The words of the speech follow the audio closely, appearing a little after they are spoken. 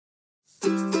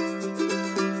I'm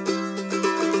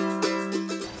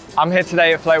here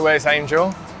today at Floatworks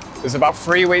Angel. There's about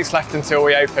 3 weeks left until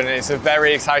we open and it's a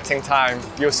very exciting time.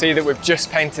 You'll see that we've just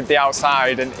painted the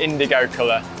outside an indigo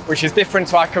colour, which is different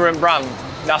to our current brand.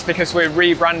 And that's because we're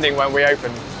rebranding when we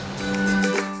open.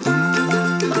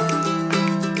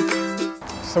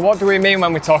 So what do we mean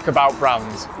when we talk about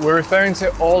brands? We're referring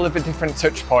to all of the different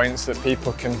touch points that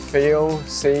people can feel,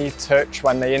 see, touch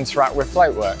when they interact with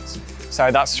Floatworks. So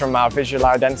that's from our visual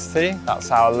identity,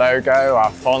 that's our logo,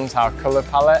 our font, our colour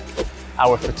palette,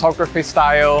 our photography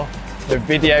style, the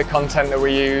video content that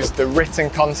we use, the written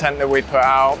content that we put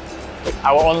out,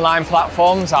 our online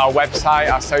platforms, our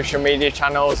website, our social media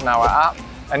channels and our app,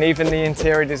 and even the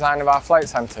interior design of our float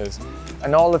centres.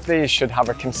 And all of these should have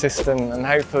a consistent and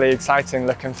hopefully exciting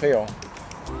look and feel.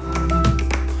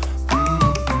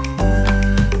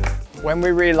 When we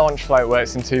relaunched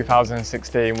Floatworks in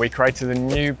 2016, we created a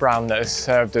new brand that has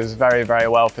served us very, very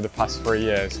well for the past 3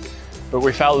 years. But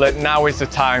we felt that now is the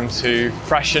time to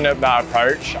freshen up that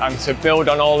approach and to build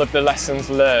on all of the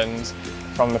lessons learned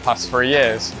from the past 3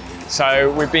 years.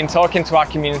 So we've been talking to our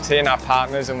community and our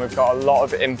partners and we've got a lot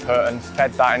of input and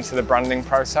fed that into the branding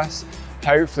process,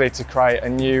 hopefully to create a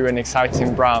new and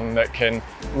exciting brand that can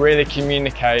really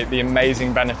communicate the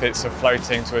amazing benefits of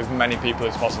floating to as many people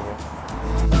as possible.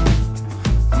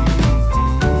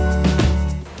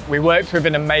 We worked with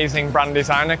an amazing brand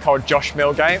designer called Josh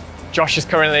Milgate. Josh is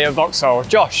currently at Vauxhall.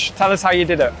 Josh, tell us how you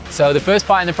did it. So the first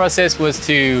part in the process was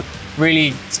to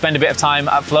really spend a bit of time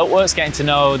at Floatworks, getting to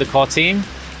know the core team,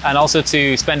 and also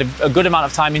to spend a good amount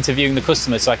of time interviewing the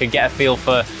customers so I could get a feel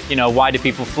for, why do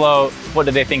people float, what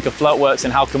do they think of Floatworks,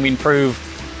 and how can we improve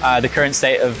the current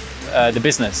state of the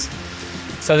business.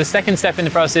 So the second step in the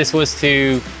process was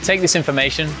to take this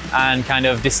information and kind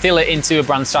of distill it into a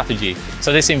brand strategy.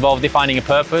 So this involved defining a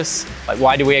purpose, like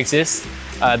why do we exist?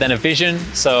 Then a vision,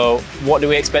 so what do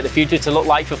we expect the future to look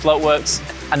like for Floatworks?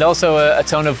 And also a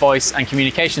tone of voice and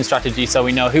communication strategy so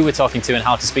we know who we're talking to and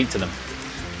how to speak to them.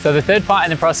 So the third part in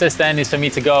the process then is for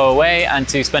me to go away and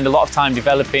to spend a lot of time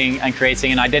developing and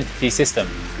creating an identity system.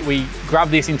 We grab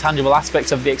these intangible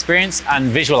aspects of the experience and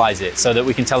visualize it so that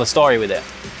we can tell a story with it.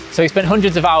 So we spent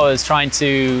hundreds of hours trying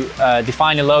to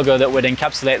define a logo that would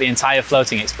encapsulate the entire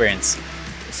floating experience.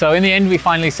 So in the end, we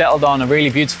finally settled on a really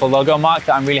beautiful logo mark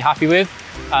that I'm really happy with.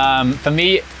 For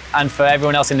me and for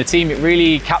everyone else in the team, it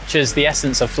really captures the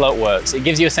essence of Floatworks. It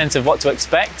gives you a sense of what to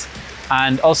expect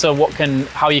and also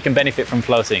how you can benefit from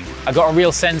floating. I got a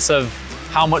real sense of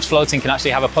how much floating can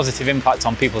actually have a positive impact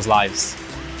on people's lives.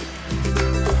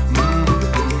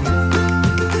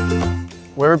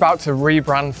 We're about to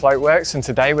rebrand Floatworks and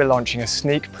today we're launching a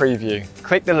sneak preview.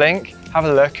 Click the link, have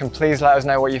a look and please let us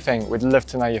know what you think. We'd love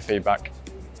to know your feedback.